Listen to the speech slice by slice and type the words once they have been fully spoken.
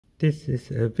This is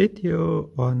a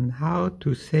video on how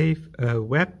to save a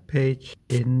web page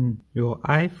in your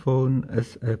iPhone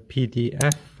as a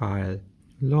PDF file.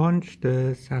 Launch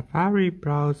the Safari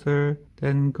browser,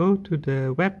 then go to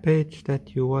the web page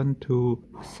that you want to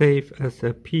save as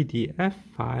a PDF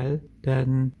file,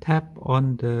 then tap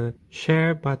on the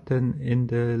share button in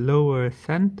the lower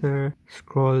center,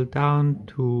 scroll down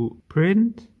to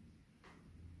print,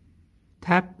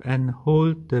 tap and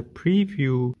hold the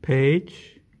preview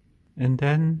page, and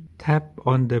then tap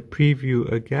on the preview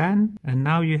again, and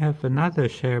now you have another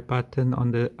share button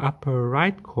on the upper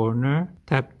right corner.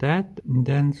 Tap that and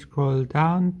then scroll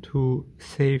down to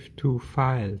save to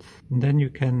files, and then you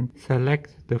can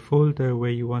select the folder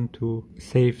where you want to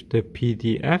save the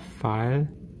PDF file,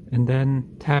 and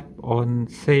then tap on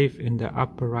save in the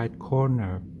upper right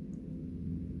corner.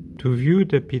 To view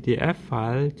the PDF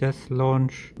file, just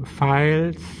launch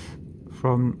Files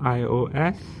from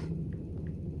iOS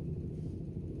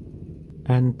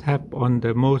and tap on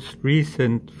the most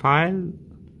recent file.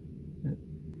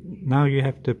 Now you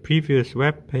have the previous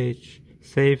web page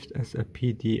saved as a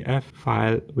PDF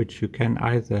file, which you can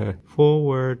either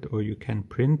forward or you can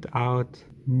print out.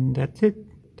 That's it.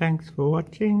 Thanks for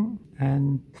watching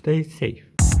and stay safe.